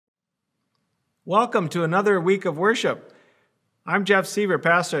Welcome to another week of worship. I'm Jeff Seaver,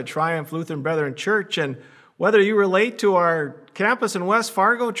 pastor at Triumph Lutheran Brethren Church, and whether you relate to our campus in West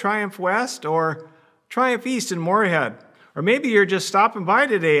Fargo, Triumph West, or Triumph East in Moorhead, or maybe you're just stopping by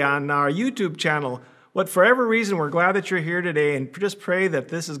today on our YouTube channel, for whatever reason, we're glad that you're here today, and just pray that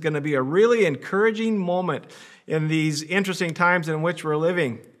this is going to be a really encouraging moment in these interesting times in which we're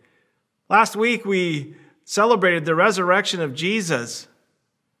living. Last week, we celebrated the resurrection of Jesus.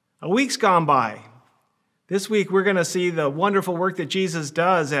 A week's gone by. This week we're going to see the wonderful work that Jesus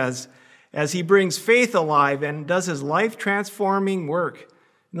does as he brings faith alive and does his life-transforming work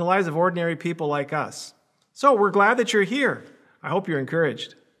in the lives of ordinary people like us. So we're glad that you're here. I hope you're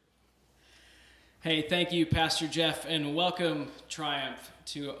encouraged. Hey, thank you, Pastor Jeff, and welcome, Triumph,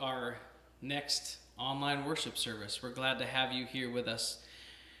 to our next online worship service. We're glad to have you here with us.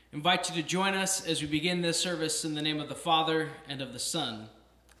 I invite you to join us as we begin this service in the name of the Father, and of the Son,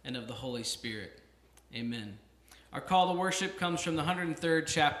 and of the Holy Spirit. Amen. Our call to worship comes from the 103rd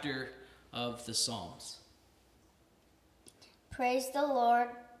chapter of the Psalms. Praise the Lord,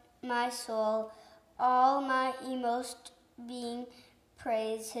 my soul. All my inmost being,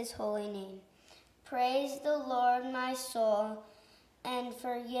 praise his holy name. Praise the Lord, my soul, and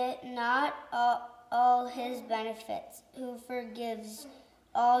forget not all his benefits, who forgives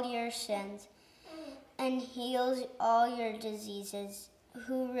all your sins and heals all your diseases,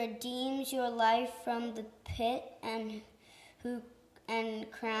 who redeems your life from the pit and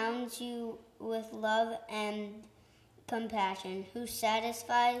crowns you with love and compassion, who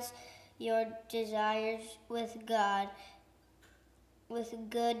satisfies your desires with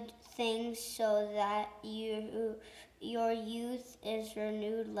good things, so that your youth is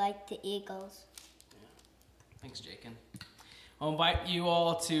renewed like the eagles. Thanks, Jacob. I'll invite you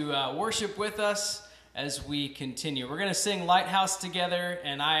all to worship with us as we continue. We're going to sing Lighthouse together,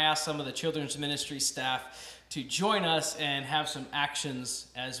 and I asked some of the children's ministry staff to join us and have some actions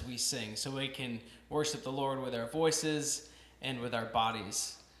as we sing, so we can worship the Lord with our voices and with our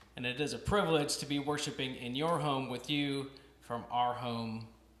bodies. And it is a privilege to be worshiping in your home with you from our home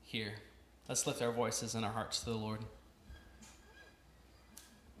here. Let's lift our voices and our hearts to the Lord.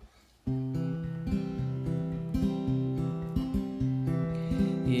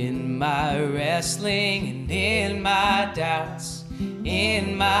 In my wrestling and in my doubts,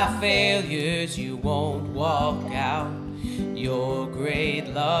 in my failures, you won't walk out. Your great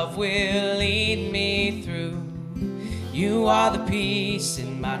love will lead me through. You are the peace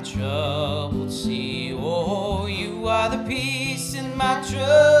in my troubled sea. Oh, you are the peace in my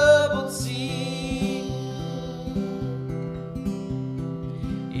troubled sea.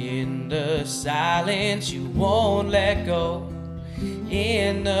 In the silence, you won't let go.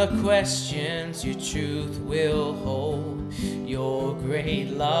 In the questions, your truth will hold. Your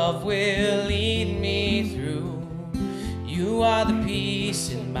great love will lead me through. You are the peace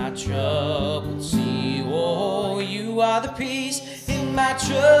in my troubled sea. Oh, you are the peace in my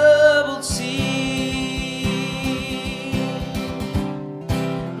troubled sea.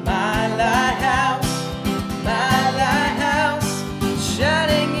 My lighthouse,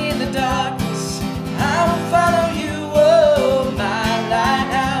 shining in the darkness, I will follow you. Oh, my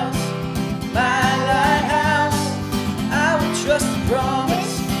lighthouse, I will trust the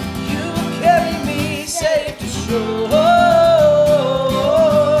promise. You will carry me safe to shore.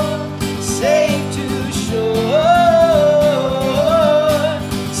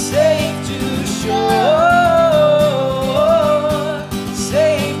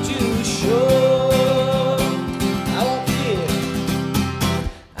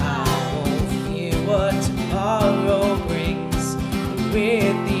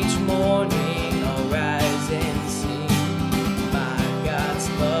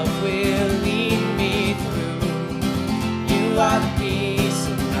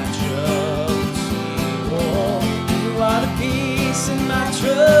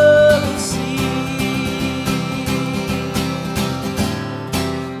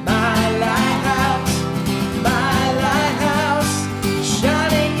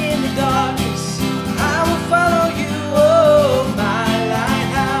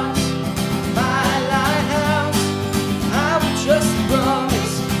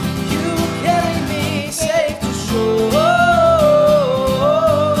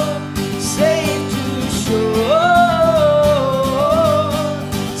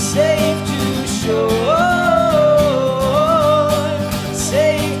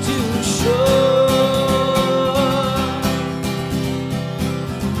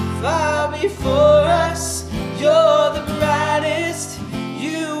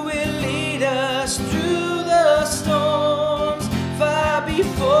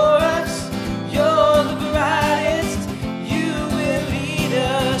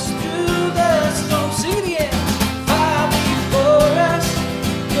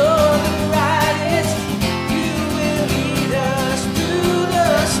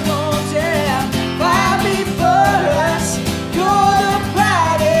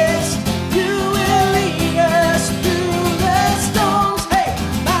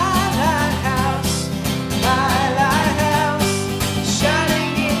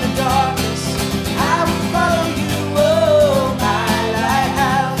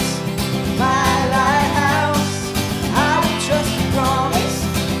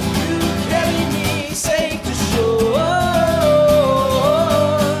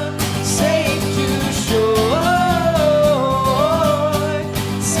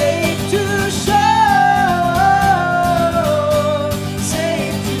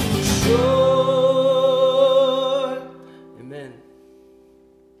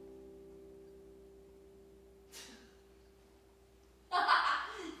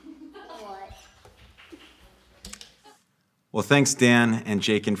 Well, thanks, Dan and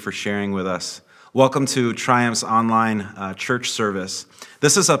Jakin, for sharing with us. Welcome to Triumph's online church service.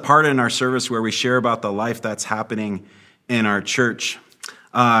 This is a part in our service where we share about the life that's happening in our church.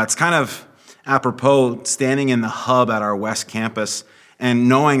 It's kind of apropos standing in the hub at our West Campus and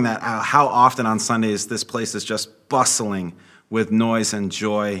knowing that how often on Sundays this place is just bustling with noise and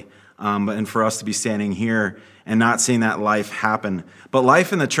joy, and for us to be standing here and not seeing that life happen. But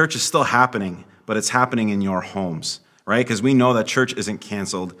life in the church is still happening, but it's happening in your homes, right? Because we know that church isn't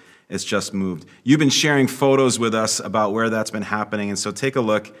canceled, it's just moved. You've been sharing photos with us about where that's been happening, and so take a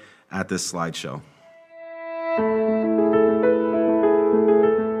look at this slideshow.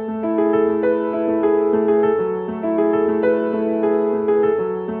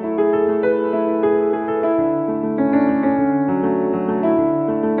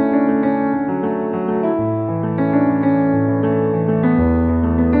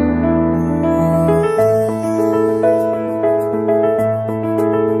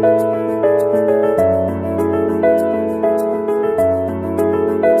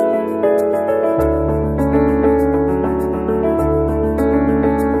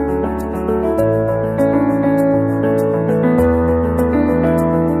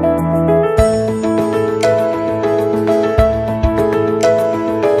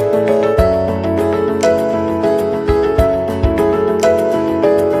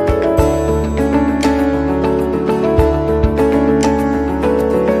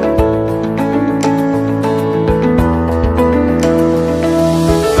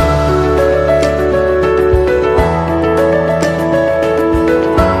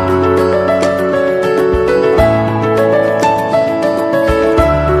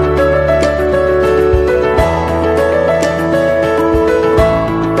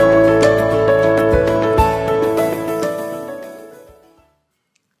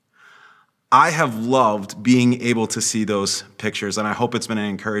 I have loved being able to see those pictures, and I hope it's been an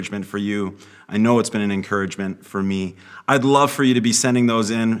encouragement for you. I know it's been an encouragement for me. I'd love for you to be sending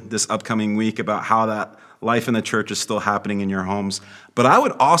those in this upcoming week about how that life in the church is still happening in your homes. But I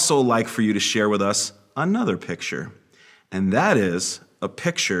would also like for you to share with us another picture, and that is a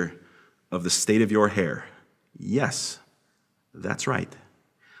picture of the state of your hair. Yes, that's right.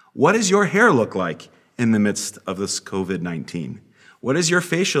 What does your hair look like in the midst of this COVID-19? What does your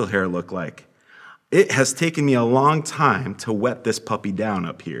facial hair look like? It has taken me a long time to wet this puppy down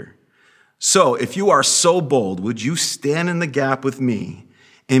up here. So if you are so bold, would you stand in the gap with me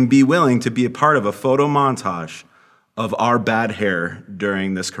and be willing to be a part of a photo montage of our bad hair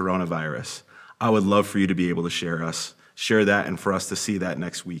during this coronavirus? I would love for you to be able to share that and for us to see that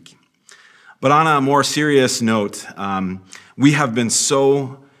next week. But on a more serious note, we have been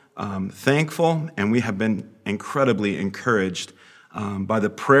so thankful and we have been incredibly encouraged by the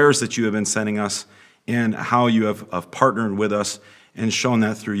prayers that you have been sending us and how you have partnered with us and shown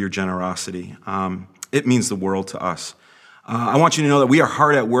that through your generosity. It means the world to us. I want you to know that we are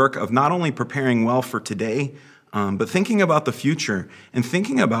hard at work of not only preparing well for today, but thinking about the future and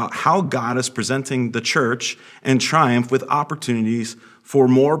thinking about how God is presenting the church and Triumph with opportunities for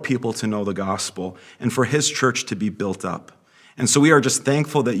more people to know the gospel and for his church to be built up. And so we are just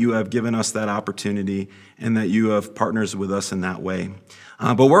thankful that you have given us that opportunity and that you have partners with us in that way.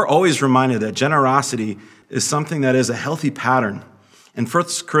 But we're always reminded that generosity is something that is a healthy pattern. In 1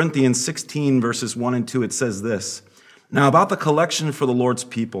 Corinthians 16, verses 1 and 2, it says this, "Now about the collection for the Lord's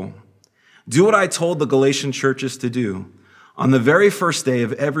people, do what I told the Galatian churches to do. On the very first day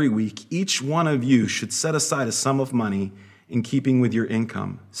of every week, each one of you should set aside a sum of money in keeping with your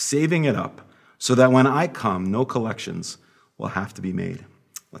income, saving it up, so that when I come, no collections will have to be made."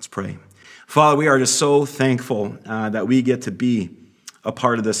 Let's pray. Father, we are just so thankful that we get to be a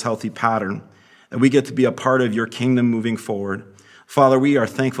part of this healthy pattern, that we get to be a part of your kingdom moving forward. Father, we are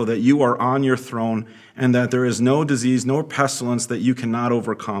thankful that you are on your throne and that there is no disease, no pestilence that you cannot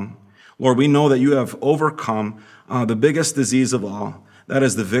overcome. Lord, we know that you have overcome the biggest disease of all, that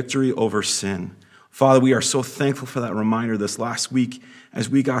is the victory over sin. Father, we are so thankful for that reminder this last week as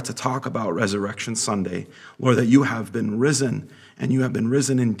we got to talk about Resurrection Sunday. Lord, that you have been risen, and you have been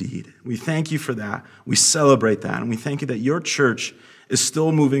risen indeed. We thank you for that. We celebrate that, and we thank you that your church is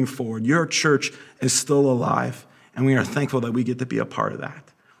still moving forward. Your church is still alive, and we are thankful that we get to be a part of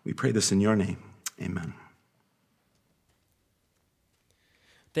that. We pray this in your name. Amen.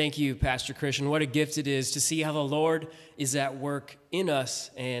 Thank you, Pastor Christian. What a gift it is to see how the Lord is at work in us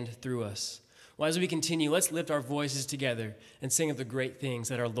and through us. Well, as we continue, let's lift our voices together and sing of the great things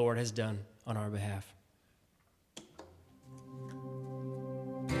that our Lord has done on our behalf.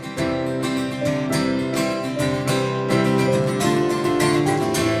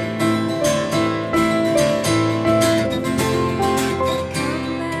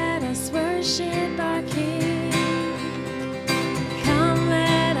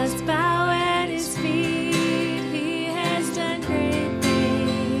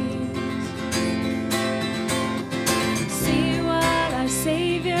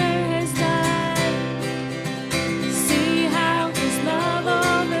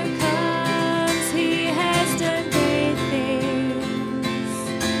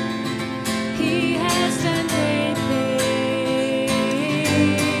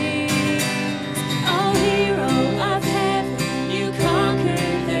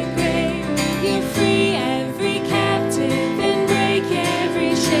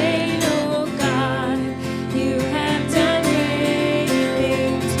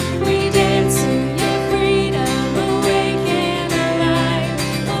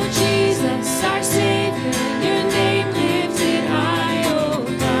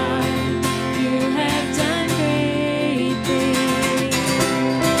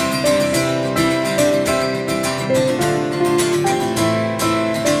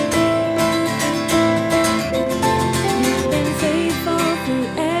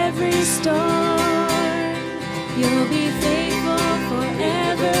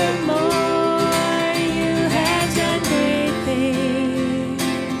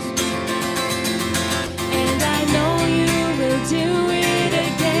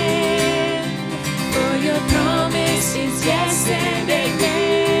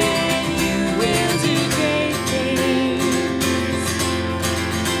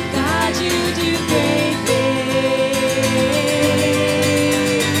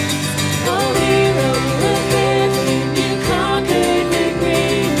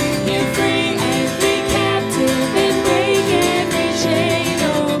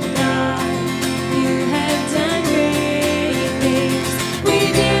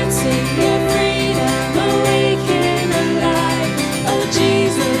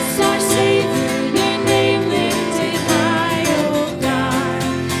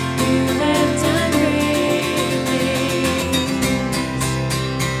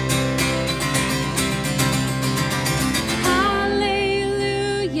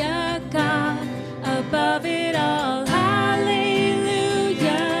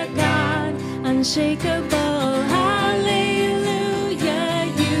 unshakable. Hallelujah,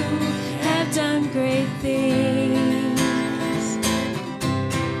 you have done great things.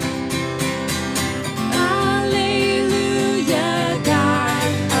 Hallelujah,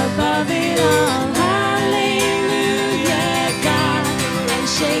 God, above it all. Hallelujah, God,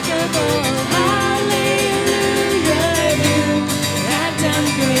 unshakable. Hallelujah, you have done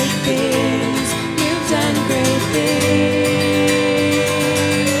great things. You've done great things.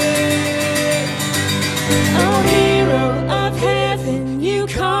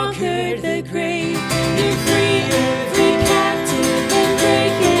 Conquered the grave, you free every captive and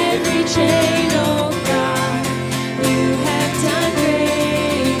break every chain, oh God, you have done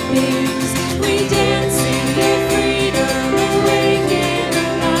great things. We dance in your freedom, awake and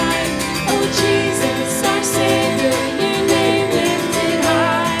alive, oh Jesus, our Savior, your name lifted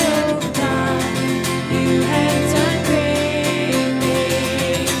high, oh God, you have done great things.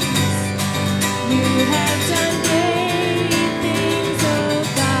 You have done great things.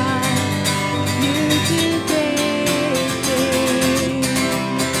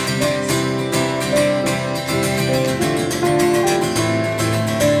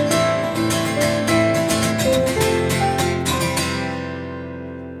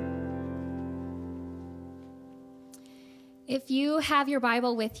 If you have your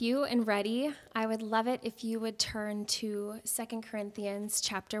Bible with you and ready, I would love it if you would turn to 2 Corinthians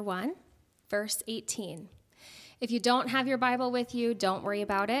chapter 1, verse 18. If you don't have your Bible with you, don't worry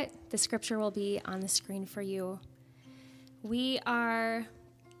about it. The scripture will be on the screen for you. We are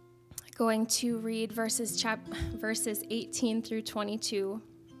going to read verses 18 through 22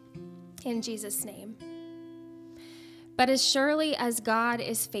 in Jesus' name. But as surely as God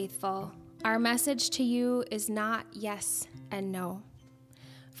is faithful, our message to you is not yes and no.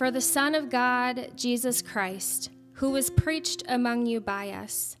 For the Son of God, Jesus Christ, who was preached among you by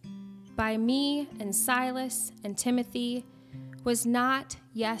us, by me and Silas and Timothy, was not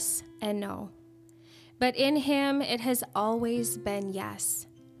yes and no. But in him it has always been yes.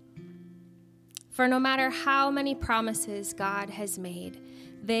 For no matter how many promises God has made,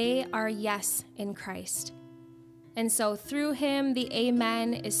 they are yes in Christ. And so through him, the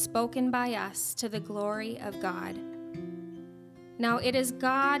Amen is spoken by us to the glory of God. Now it is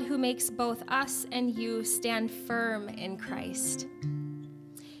God who makes both us and you stand firm in Christ.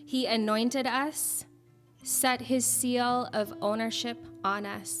 He anointed us, set his seal of ownership on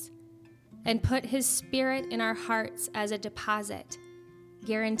us, and put his Spirit in our hearts as a deposit,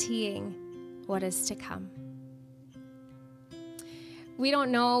 guaranteeing what is to come. We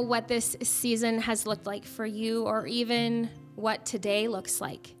don't know what this season has looked like for you or even what today looks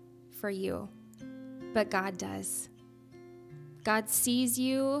like for you, but God does. God sees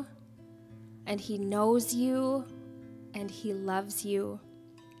you, and he knows you, and he loves you,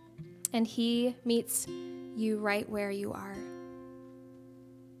 and he meets you right where you are.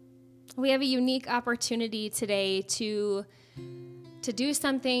 We have a unique opportunity today to do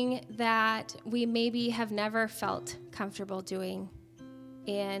something that we maybe have never felt comfortable doing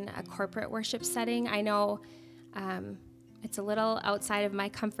in a corporate worship setting. I know it's a little outside of my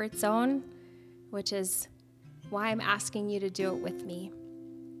comfort zone, which is why I'm asking you to do it with me.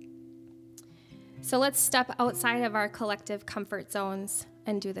 So let's step outside of our collective comfort zones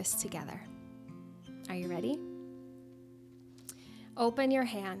and do this together. Are you ready? Open your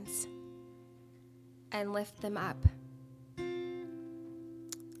hands and lift them up.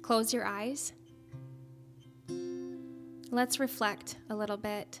 Close your eyes. Let's reflect a little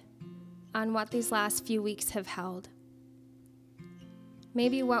bit on what these last few weeks have held.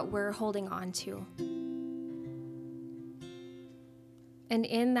 Maybe what we're holding on to. And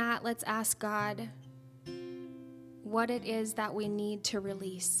in that, let's ask God what it is that we need to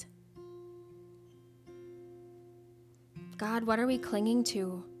release. God, what are we clinging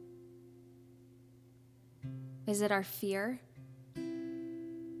to? Is it our fear?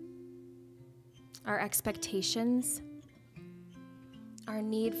 Our expectations? our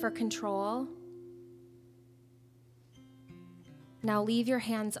need for control. Now leave your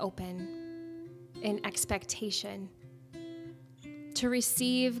hands open in expectation to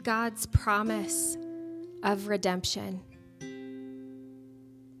receive God's promise of redemption.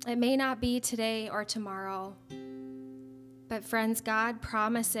 It may not be today or tomorrow, but friends, God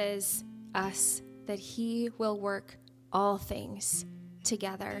promises us that He will work all things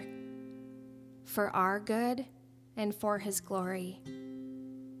together for our good and for His glory.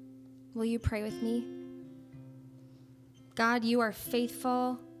 Will you pray with me? God, you are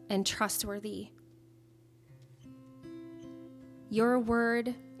faithful and trustworthy. Your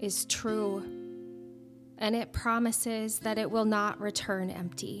word is true, and it promises that it will not return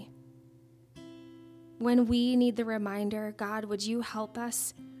empty. When we need the reminder, God, would you help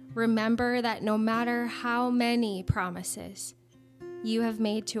us remember that no matter how many promises you have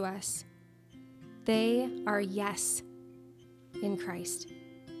made to us, they are yes in Christ.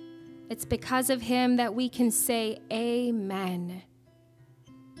 It's because of Him that we can say amen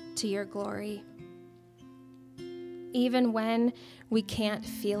to your glory. Even when we can't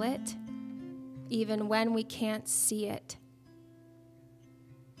feel it, even when we can't see it,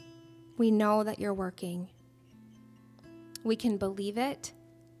 we know that you're working. We can believe it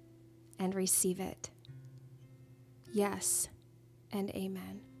and receive it. Yes and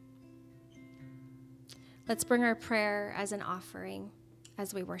amen. Let's bring our prayer as an offering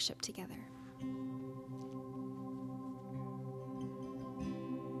as we worship together.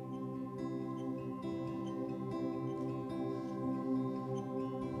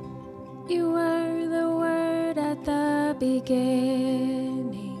 You were the Word at the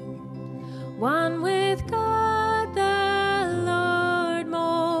beginning, one with God the Lord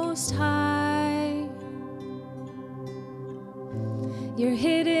Most High. Your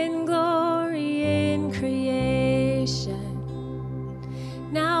hidden glory in creation,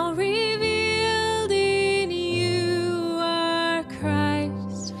 now revealed in you are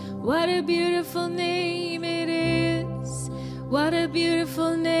Christ. What a beautiful name it is. What a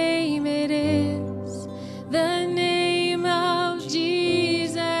beautiful name it is. The name of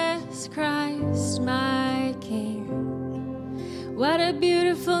Jesus Christ, my King. What a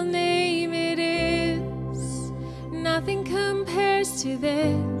beautiful name it is. Nothing compares to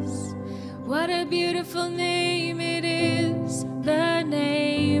this. What a beautiful name it is. The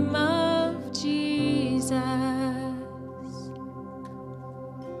name of Jesus.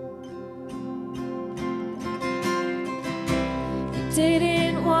 You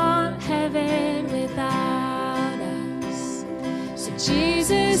didn't want heaven without us, so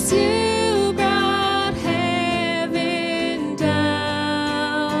Jesus, you brought heaven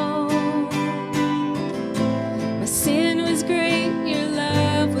down. My sin was great, your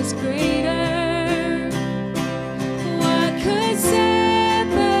love was greater. What could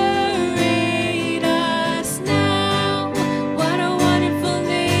separate us now? What a wonderful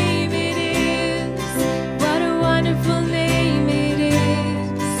name it is. What a wonderful name it is.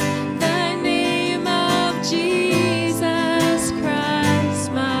 The name of Jesus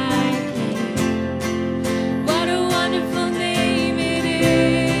Christ, my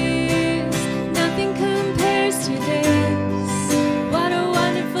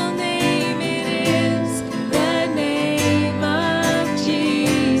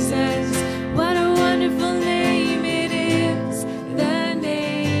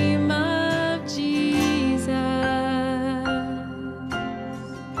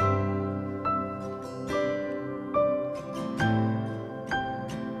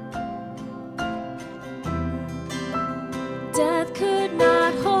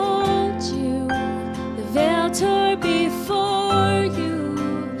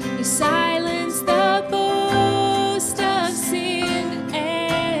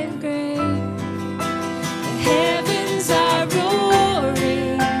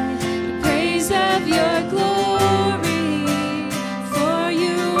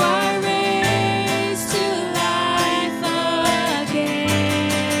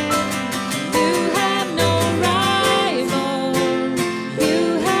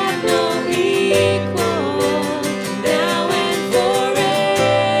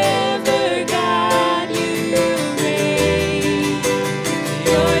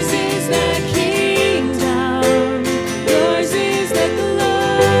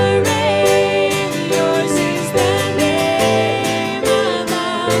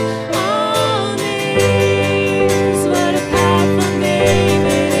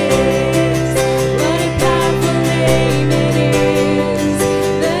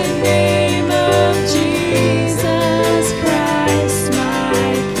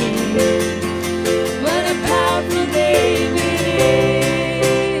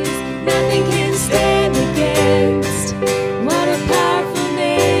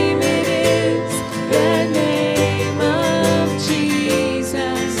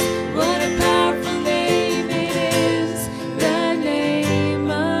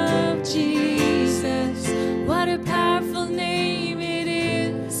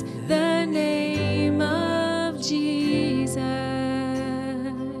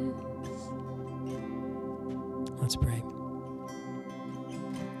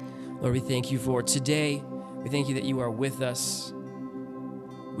Lord, we thank you for today. We thank you that you are with us.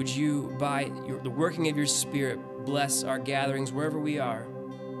 Would you, by the working of your Spirit, bless our gatherings wherever we are?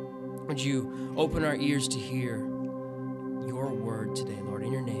 Would you open our ears to hear your word today, Lord,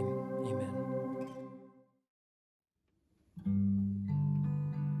 in your name, amen.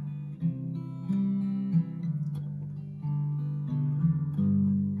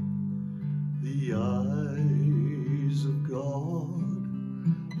 The eyes of God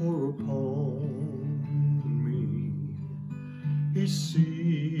are upon me. He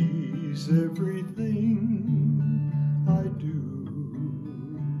sees everything I do.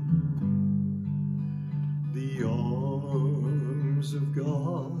 The arms of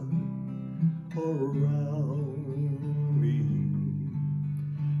God are around me.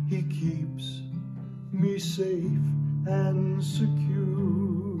 He keeps me safe and secure.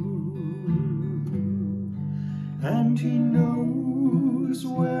 And he knows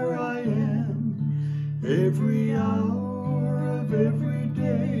where I am every hour of every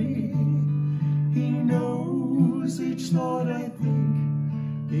day. He knows each thought I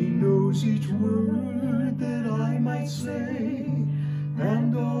think. He knows each word that I might say.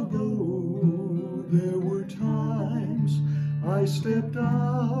 And although there were times I stepped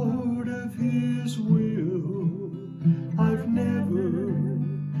out of his will, I've never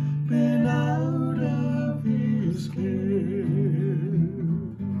been out of his care.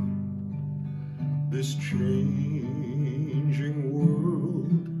 This changing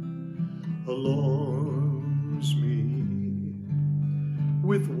world alarms me,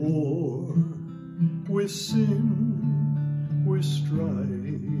 with war, with sin, with strife.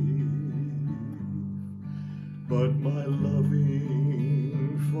 But my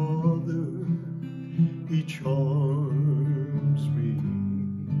loving Father, he charms me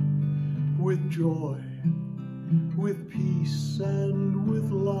with joy, with peace, and with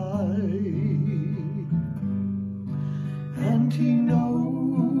life. And he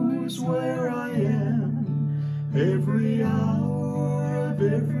knows where I am every hour of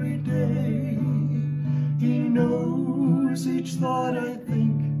every day. He knows each thought I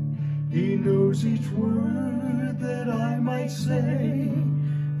think. He knows each word that I might say.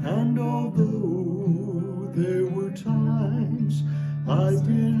 And although there were times I've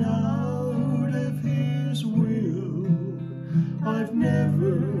been out of his will, I've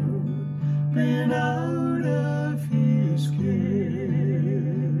never been out of his care.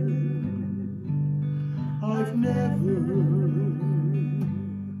 I've never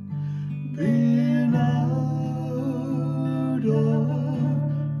been out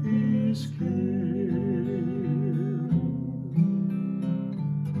of his care.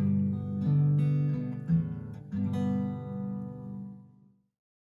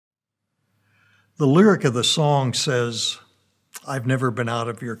 The lyric of the song says, I've never been out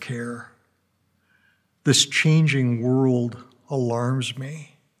of your care. This changing world alarms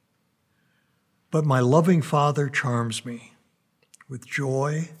me, but my loving Father charms me with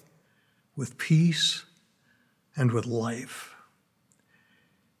joy, with peace, and with life.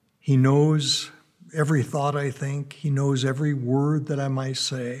 He knows every thought I think. He knows every word that I might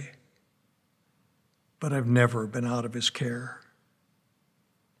say, but I've never been out of his care.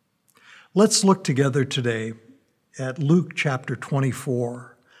 Let's look together today at Luke chapter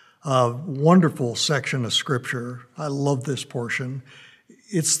 24, a wonderful section of scripture. I love this portion.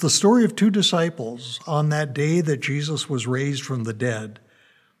 It's the story of two disciples on that day that Jesus was raised from the dead,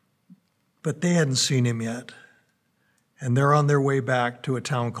 but they hadn't seen him yet, and they're on their way back to a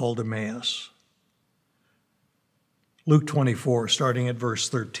town called Emmaus. Luke 24, starting at verse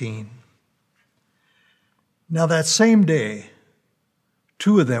 13. Now that same day,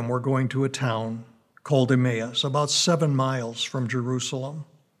 two of them were going to a town called Emmaus, about 7 miles from Jerusalem.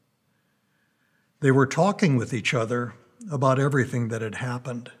 They were talking with each other about everything that had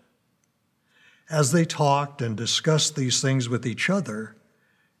happened. As they talked and discussed these things with each other,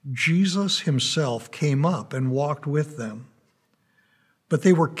 Jesus himself came up and walked with them, but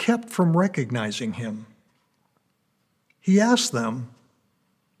they were kept from recognizing him. He asked them,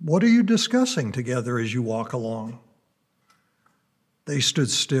 "What are you discussing together as you walk along?" They stood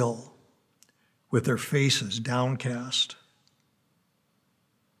still, with their faces downcast.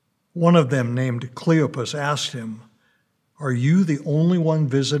 One of them, named Cleopas, asked him, "Are you the only one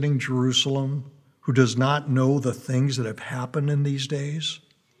visiting Jerusalem who does not know the things that have happened in these days?"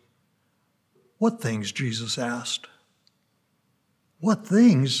 "What things?" Jesus asked. "What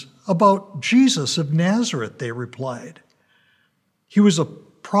things? About Jesus of Nazareth," they replied. "He was a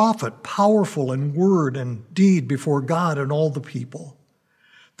prophet, powerful in word and deed before God and all the people.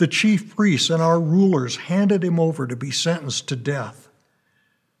 The chief priests and our rulers handed him over to be sentenced to death,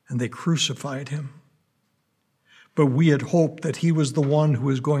 and they crucified him. But we had hoped that he was the one who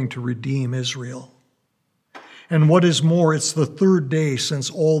was going to redeem Israel. And what is more, it's the third day since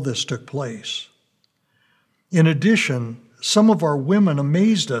all this took place. In addition, some of our women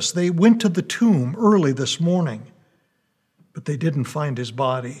amazed us. They went to the tomb early this morning, but they didn't find his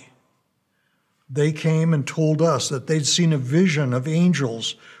body. They came and told us that they'd seen a vision of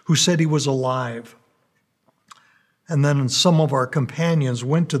angels who said he was alive. And then some of our companions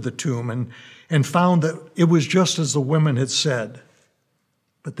went to the tomb and found that it was just as the women had said,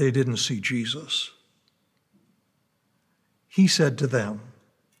 but they didn't see Jesus. He said to them,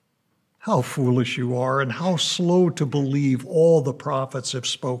 "How foolish you are, and how slow to believe all the prophets have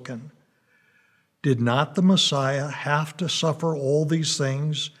spoken. Did not the Messiah have to suffer all these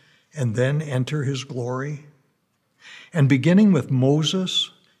things and then enter his glory?" And beginning with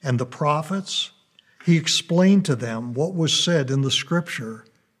Moses and the prophets, he explained to them what was said in the scripture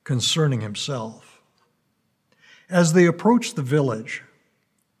concerning himself. As they approached the village,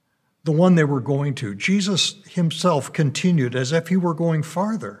 the one they were going to, Jesus himself continued as if he were going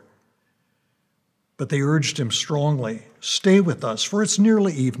farther. But they urged him strongly, "Stay with us, for it's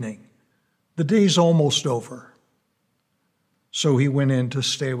nearly evening. The day's almost over." So he went in to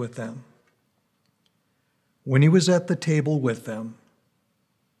stay with them. When he was at the table with them,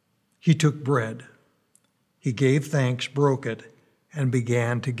 he took bread. He gave thanks, broke it, and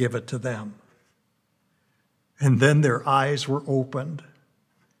began to give it to them. And then their eyes were opened,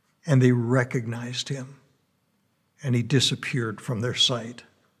 and they recognized him, and he disappeared from their sight.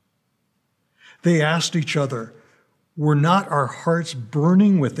 They asked each other, "Were not our hearts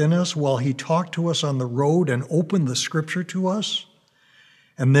burning within us while he talked to us on the road and opened the scripture to us?"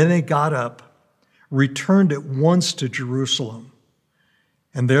 And then they got up, returned at once to Jerusalem.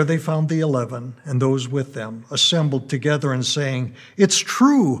 And there they found the 11 and those with them assembled together and saying, "It's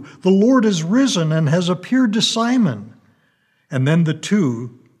true, the Lord is risen and has appeared to Simon." And then the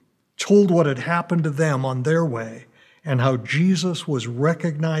two told what had happened to them on their way and how Jesus was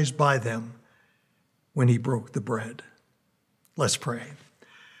recognized by them when he broke the bread. Let's pray.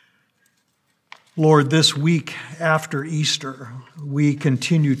 Lord, this week after Easter, we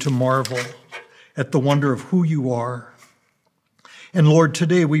continue to marvel at the wonder of who you are. And Lord,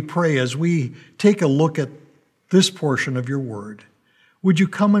 today we pray as we take a look at this portion of your word, would you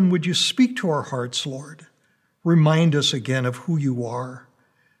come and would you speak to our hearts, Lord? Remind us again of who you are,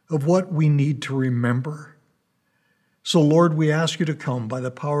 of what we need to remember. So, Lord, we ask you to come by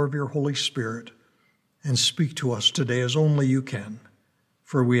the power of your Holy Spirit and speak to us today as only you can,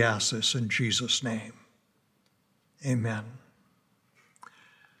 for we ask this in Jesus' name. Amen.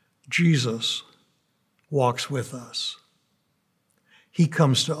 Jesus walks with us. He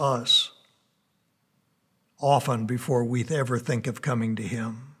comes to us often before we ever think of coming to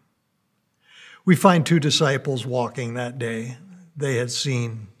him. We find two disciples walking that day. They had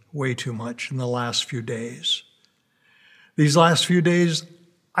seen way too much in the last few days. These last few days,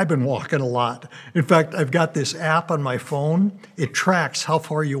 I've been walking a lot. In fact, I've got this app on my phone. It tracks how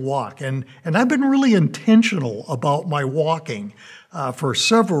far you walk. And I've been really intentional about my walking for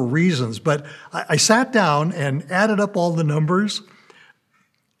several reasons. But I sat down and added up all the numbers.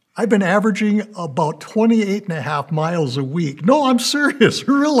 I've been averaging about 28 and a half miles a week. No, I'm serious,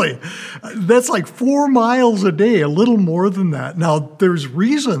 really. That's like 4 miles a day, a little more than that. Now, there's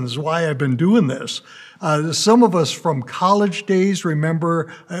reasons why I've been doing this. Some of us from college days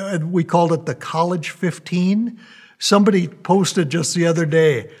remember, we called it the College 15. Somebody posted just the other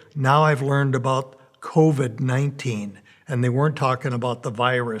day, now I've learned about COVID-19. And they weren't talking about the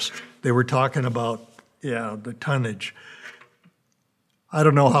virus. They were talking about, the tonnage. I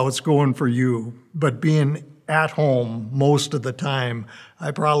don't know how it's going for you, but being at home most of the time,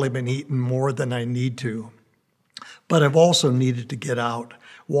 I've probably been eating more than I need to. But I've also needed to get out.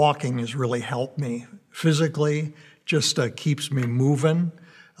 Walking has really helped me. Physically, just keeps me moving.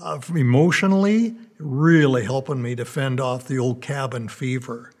 Emotionally, really helping me to fend off the old cabin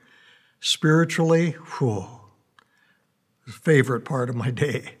fever. Spiritually, favorite part of my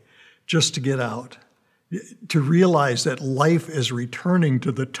day, just to get out. To realize that life is returning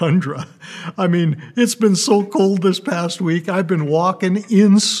to the tundra. I mean, it's been so cold this past week. I've been walking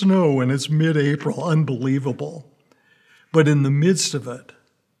in snow and it's mid-April. Unbelievable. But in the midst of it,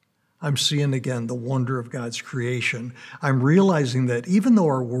 I'm seeing again the wonder of God's creation. I'm realizing that even though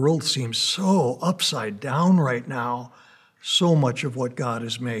our world seems so upside down right now, so much of what God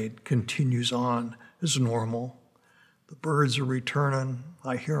has made continues on as normal. The birds are returning.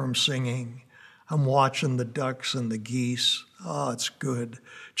 I hear them singing. I'm watching the ducks and the geese. Oh, it's good.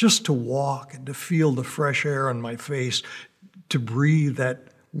 Just to walk and to feel the fresh air on my face, to breathe that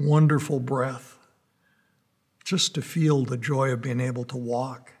wonderful breath, just to feel the joy of being able to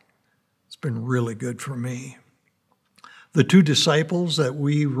walk. It's been really good for me. The two disciples that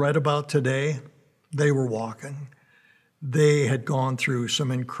we read about today, they were walking. They had gone through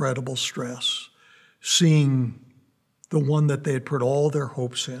some incredible stress, seeing the one that they had put all their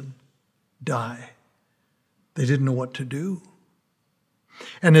hopes in die. They didn't know what to do.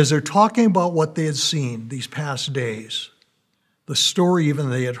 And as they're talking about what they had seen these past days, the story even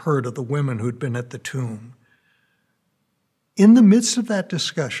they had heard of the women who'd been at the tomb, in the midst of that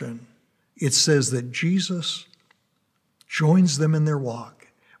discussion, it says that Jesus joins them in their walk,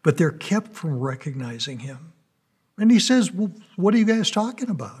 but they're kept from recognizing him. And he says, well, what are you guys talking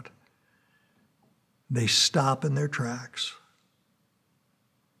about? They stop in their tracks.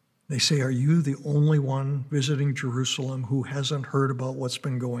 They say, are you the only one visiting Jerusalem who hasn't heard about what's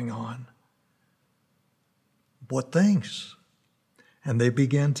been going on? What things? And they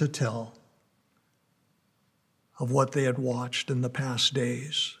began to tell of what they had watched in the past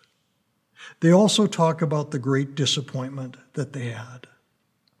days. They also talk about the great disappointment that they had.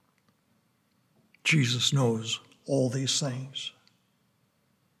 Jesus knows all these things.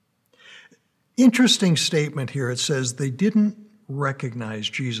 Interesting statement here. It says they didn't recognize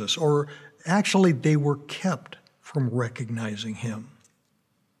Jesus, or actually they were kept from recognizing him.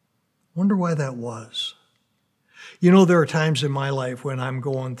 Wonder why that was. You know, there are times in my life when I'm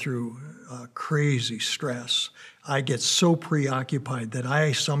going through crazy stress. I get so preoccupied that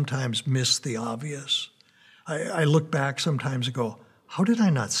I sometimes miss the obvious. I look back sometimes and go, how did I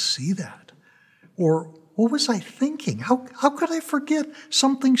not see that? Or what was I thinking? How could I forget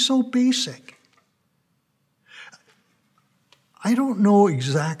something so basic? I don't know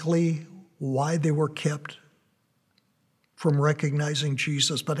exactly why they were kept from recognizing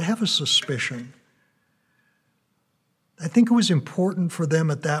Jesus, but I have a suspicion. I think it was important for them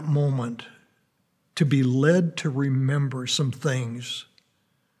at that moment to be led to remember some things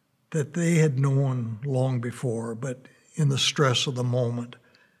that they had known long before, but in the stress of the moment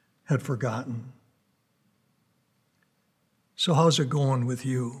had forgotten. So how's it going with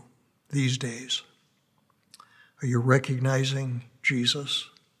you these days? Are you recognizing Jesus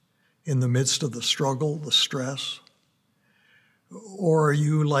in the midst of the struggle, the stress? Or are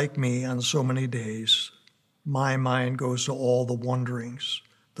you like me on so many days? My mind goes to all the wonderings,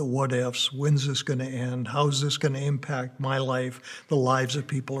 the what ifs. When's this going to end? How's this going to impact my life, the lives of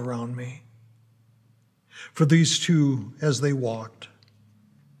people around me? For these two, as they walked,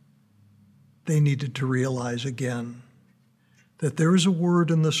 they needed to realize again that there is a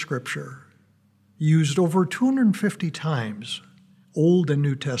word in the Scripture used over 250 times, Old and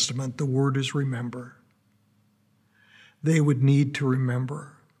New Testament. The word is remember. They would need to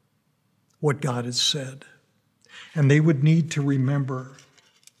remember what God had said. And they would need to remember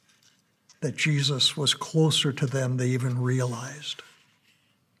that Jesus was closer to them than they even realized.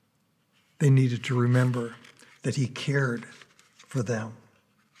 They needed to remember that he cared for them.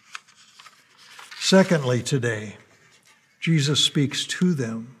 Secondly, today, Jesus speaks to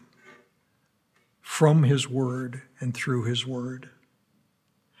them from his word and through his word.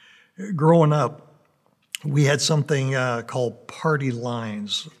 Growing up, we had something called party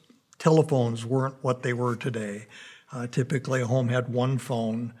lines. Telephones weren't what they were today. Typically, a home had one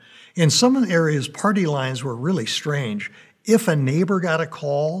phone. In some areas, party lines were really strange. If a neighbor got a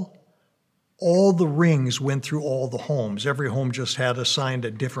call, all the rings went through all the homes. Every home just had assigned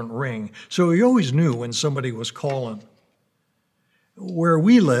a different ring. So you always knew when somebody was calling. Where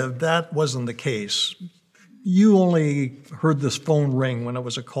we lived, that wasn't the case. You only heard this phone ring when it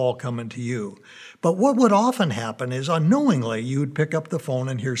was a call coming to you. But what would often happen is unknowingly you would pick up the phone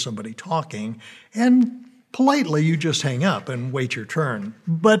and hear somebody talking, and politely you just hang up and wait your turn.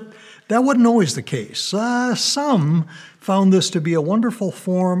 But that wasn't always the case. Some found this to be a wonderful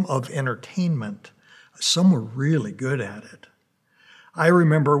form of entertainment. Some were really good at it. I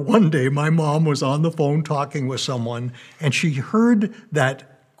remember one day my mom was on the phone talking with someone, and she heard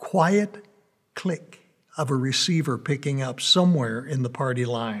that quiet click of a receiver picking up somewhere in the party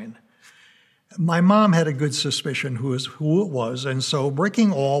line. My mom had a good suspicion who it was, and so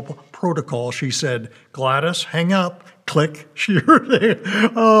breaking all protocol, she said, "Gladys, hang up." Click. She heard it.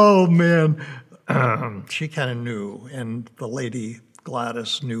 Oh, man. She kind of knew, and the lady,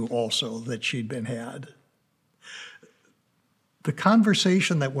 Gladys, knew also that she'd been had. The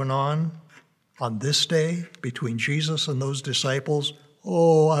conversation that went on this day between Jesus and those disciples,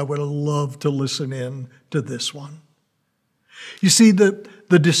 oh, I would have loved to listen in to this one. You see, the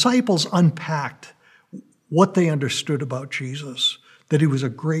disciples unpacked what they understood about Jesus, that he was a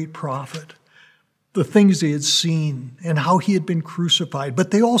great prophet, the things they had seen and how he had been crucified.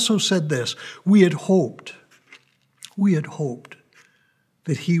 But they also said this, we had hoped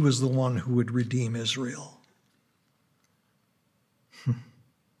that he was the one who would redeem Israel.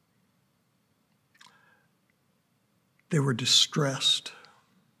 They were distressed.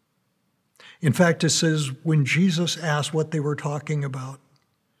 In fact, it says when Jesus asked what they were talking about,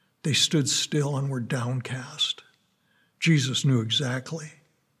 they stood still and were downcast. Jesus knew exactly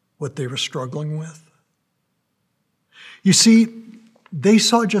what they were struggling with. You see, they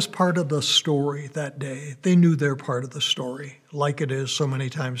saw just part of the story that day. They knew their part of the story, like it is so many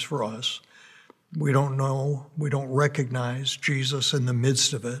times for us. We don't know, we don't recognize Jesus in the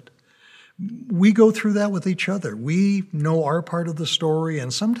midst of it. We go through that with each other. We know our part of the story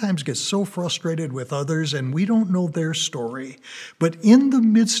and sometimes get so frustrated with others and we don't know their story. But in the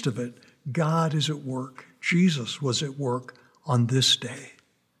midst of it, God is at work. Jesus was at work on this day.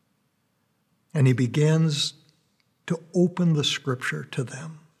 And he begins to open the scripture to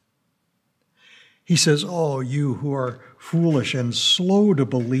them. He says, oh, you who are foolish and slow to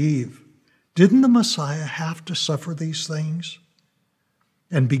believe, didn't the Messiah have to suffer these things?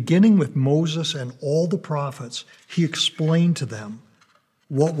 And beginning with Moses and all the prophets, he explained to them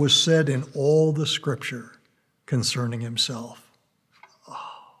what was said in all the scripture concerning himself.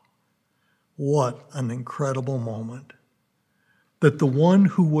 Oh, what an incredible moment. That the one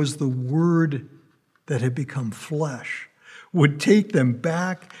who was the Word that had become flesh would take them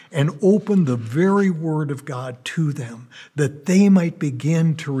back and open the very Word of God to them, that they might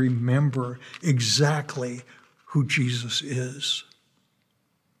begin to remember exactly who Jesus is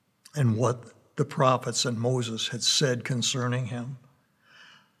and what the prophets and Moses had said concerning him.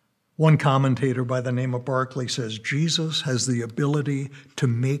 One commentator by the name of Barclay says, Jesus has the ability to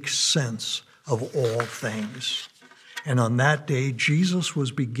make sense of all things. And on that day, Jesus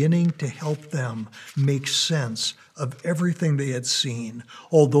was beginning to help them make sense of everything they had seen,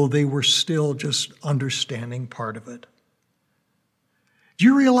 although they were still just understanding part of it. Do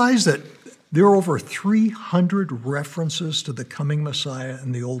you realize that there are over 300 references to the coming Messiah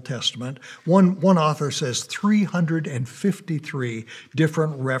in the Old Testament? One author says 353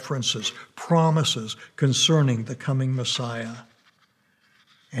 different references, promises concerning the coming Messiah.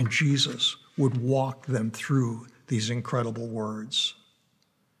 And Jesus would walk them through these incredible words.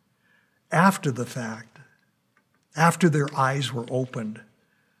 After the fact, after their eyes were opened,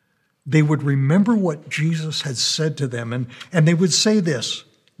 they would remember what Jesus had said to them, and they would say this,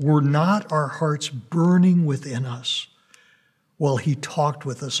 were not our hearts burning within us while he talked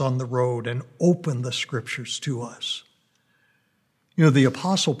with us on the road and opened the scriptures to us? You know, the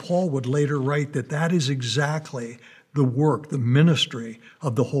Apostle Paul would later write that that is exactly the work, the ministry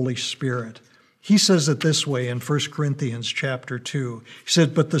of the Holy Spirit. He says it this way in 1 Corinthians chapter 2. He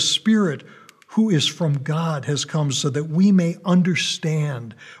said, but the Spirit who is from God has come so that we may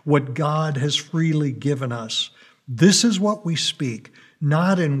understand what God has freely given us. This is what we speak,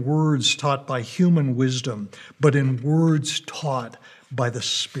 not in words taught by human wisdom, but in words taught by the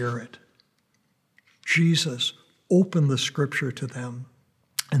Spirit. Jesus opened the scripture to them,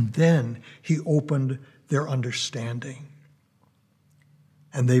 and then he opened their understanding.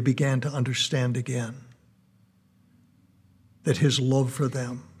 And they began to understand again that his love for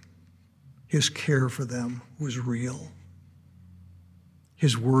them, his care for them was real.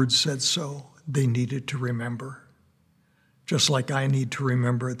 His word said so. They needed to remember, just like I need to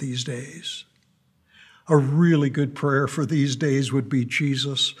remember these days. A really good prayer for these days would be,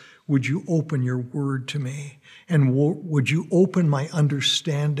 Jesus, would you open your word to me? And would you open my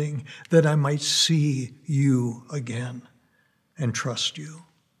understanding that I might see you again and trust you?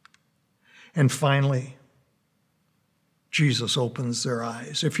 And finally, Jesus opens their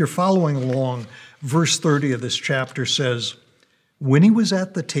eyes. If you're following along, verse 30 of this chapter says, when he was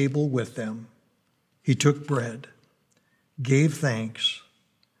at the table with them, he took bread, gave thanks,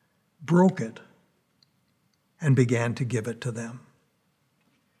 broke it, and began to give it to them.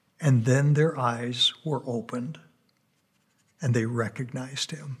 And then their eyes were opened, and they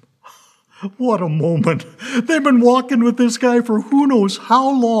recognized him. What a moment. They've been walking with this guy for who knows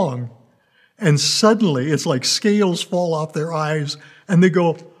how long. And suddenly, it's like scales fall off their eyes, and they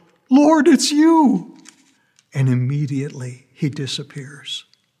go, Lord, it's you. And immediately, he disappears.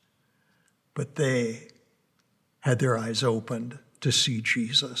 But they had their eyes opened to see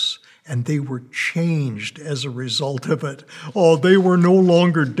Jesus, and they were changed as a result of it. Oh, they were no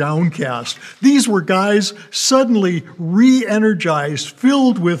longer downcast. These were guys suddenly re-energized,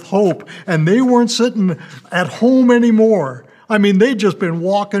 filled with hope, and they weren't sitting at home anymore. They'd just been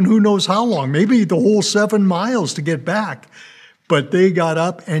walking who knows how long, maybe the whole 7 miles to get back. But they got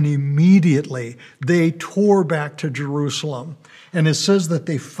up and immediately they tore back to Jerusalem. And it says that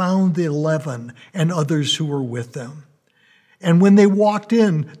they found the 11 and others who were with them. And when they walked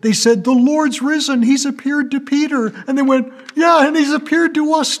in, they said, "The Lord's risen. He's appeared to Peter." And they went, "Yeah, and he's appeared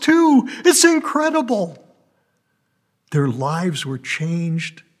to us too. It's incredible." Their lives were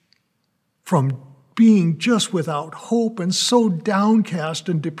changed from being just without hope and so downcast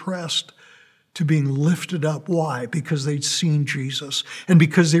and depressed to being lifted up. Why? Because they'd seen Jesus and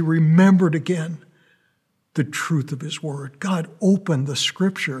because they remembered again the truth of his word. God opened the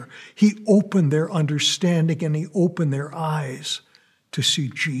scripture. He opened their understanding and he opened their eyes to see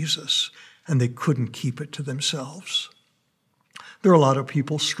Jesus, and they couldn't keep it to themselves. There are a lot of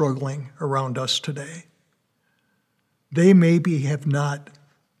people struggling around us today. They maybe have not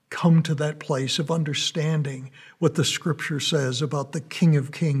come to that place of understanding what the scripture says about the King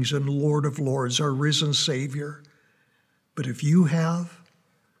of Kings and Lord of Lords, our risen Savior. But if you have,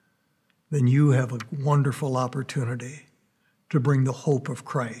 then you have a wonderful opportunity to bring the hope of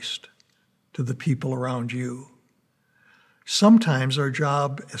Christ to the people around you. Sometimes our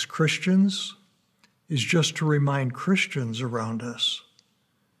job as Christians is just to remind Christians around us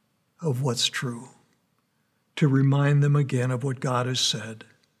of what's true, to remind them again of what God has said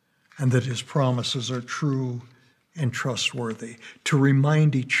and that his promises are true and trustworthy, to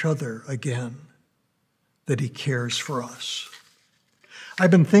remind each other again that he cares for us. I've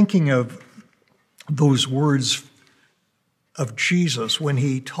been thinking of those words of Jesus when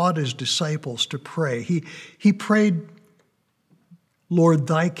he taught his disciples to pray. He prayed, "Lord,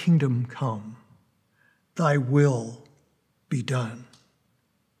 thy kingdom come, thy will be done."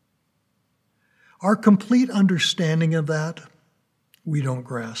 Our complete understanding of that, we don't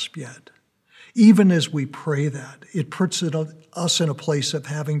grasp yet. Even as we pray that, it puts us in a place of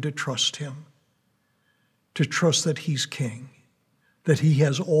having to trust him, to trust that he's king, that he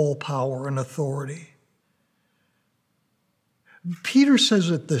has all power and authority. Peter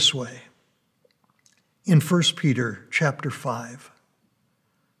says it this way in 1 Peter chapter 5.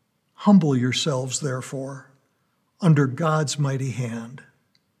 "Humble yourselves, therefore, under God's mighty hand,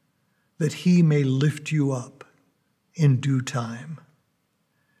 that he may lift you up in due time.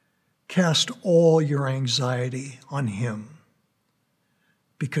 Cast all your anxiety on him,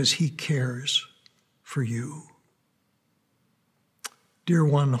 because he cares for you." Dear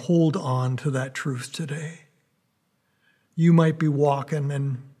one, hold on to that truth today. You might be walking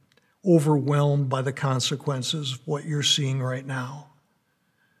and overwhelmed by the consequences of what you're seeing right now.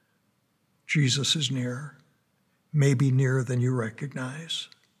 Jesus is near, maybe nearer than you recognize.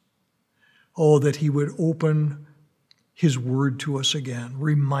 Oh, that he would open his word to us again,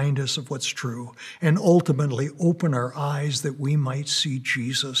 remind us of what's true, and ultimately open our eyes that we might see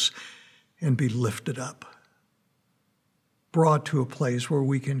Jesus and be lifted up, brought to a place where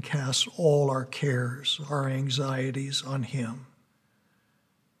we can cast all our cares, our anxieties on him,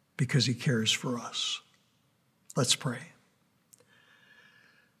 because he cares for us. Let's pray.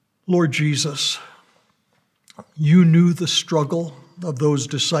 Lord Jesus, you knew the struggle of those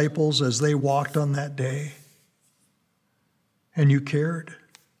disciples as they walked on that day, and you cared.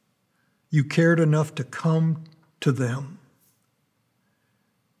 You cared enough to come to them.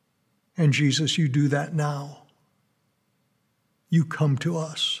 And Jesus, you do that now. You come to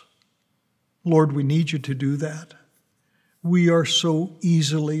us. Lord, we need you to do that. We are so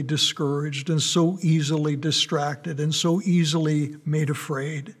easily discouraged and so easily distracted and so easily made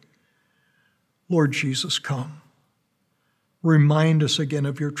afraid. Lord Jesus, come. Remind us again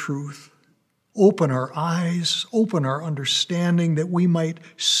of your truth. Open our eyes, open our understanding that we might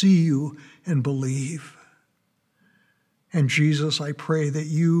see you and believe. And Jesus, I pray that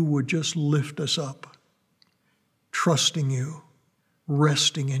you would just lift us up, trusting you,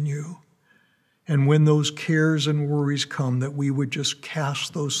 resting in you. And when those cares and worries come, that we would just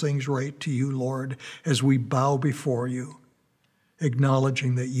cast those things right to you, Lord, as we bow before you,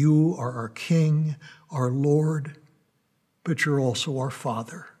 acknowledging that you are our King, our Lord, but you're also our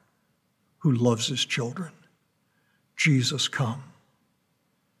Father who loves his children. Jesus, come.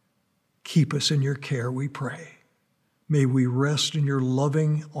 Keep us in your care, we pray. May we rest in your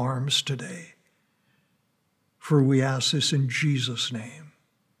loving arms today. For we ask this in Jesus' name.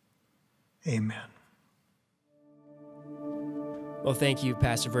 Amen. Well, thank you,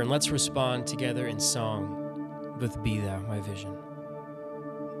 Pastor Byrne. Let's respond together in song with "Be Thou My Vision."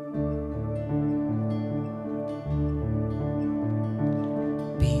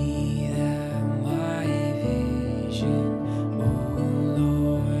 Be thou my vision, O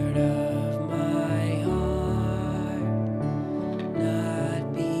Lord of my heart.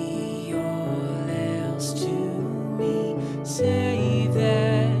 Not be all else to me. Say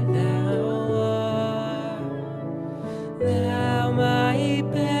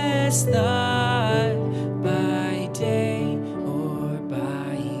endless thought by day or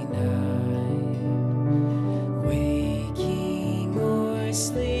by night, waking or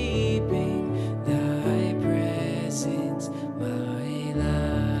sleeping, thy presence my light.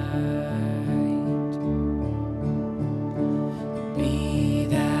 Be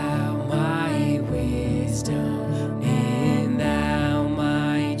thou my wisdom, and thou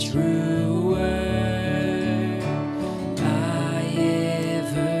my true word. I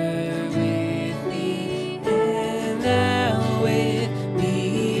ever with thee, and thou with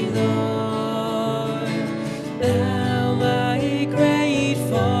me, Lord. Thou my great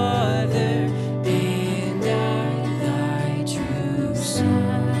Father, and I thy true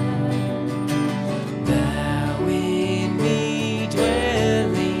Son. Thou in me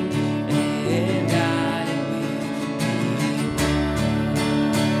dwelling, and I with thee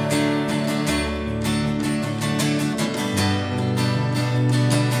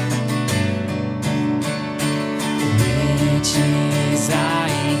riches I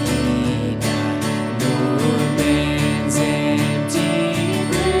need not, nor man's empty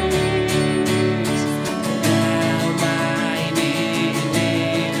praise. Thou mine inheritance,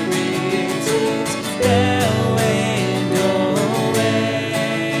 thou and always.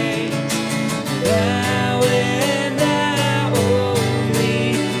 Thou and thou only,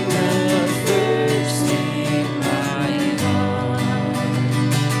 the first in my heart.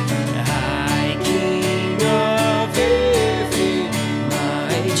 High King of heaven,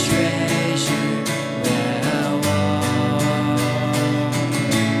 my treasure thou art.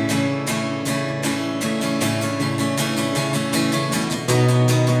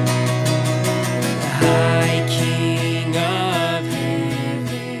 High King of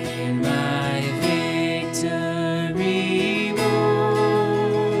heaven, my victory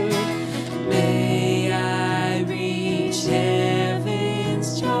won. May I reach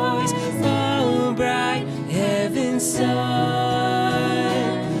heaven's joys, follow bright heaven's sun.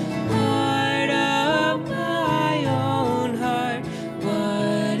 Heart of my own heart,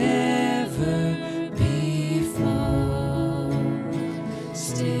 whatever befall,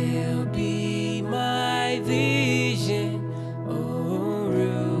 still be my vision, O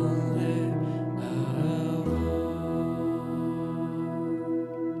ruler of all.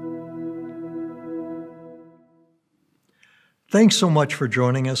 Thanks so much for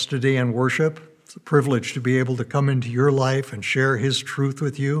joining us today in worship. It's a privilege to be able to come into your life and share His truth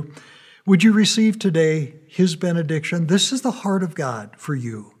with you. Would you receive today His benediction? This is the heart of God for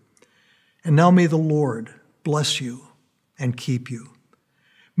you. And now may the Lord bless you and keep you.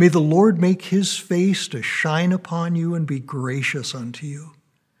 May the Lord make His face to shine upon you and be gracious unto you.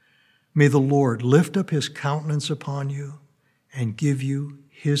 May the Lord lift up His countenance upon you and give you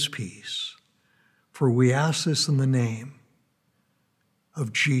His peace. For we ask this in the name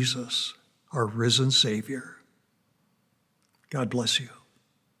of Jesus, our risen Savior. God bless you.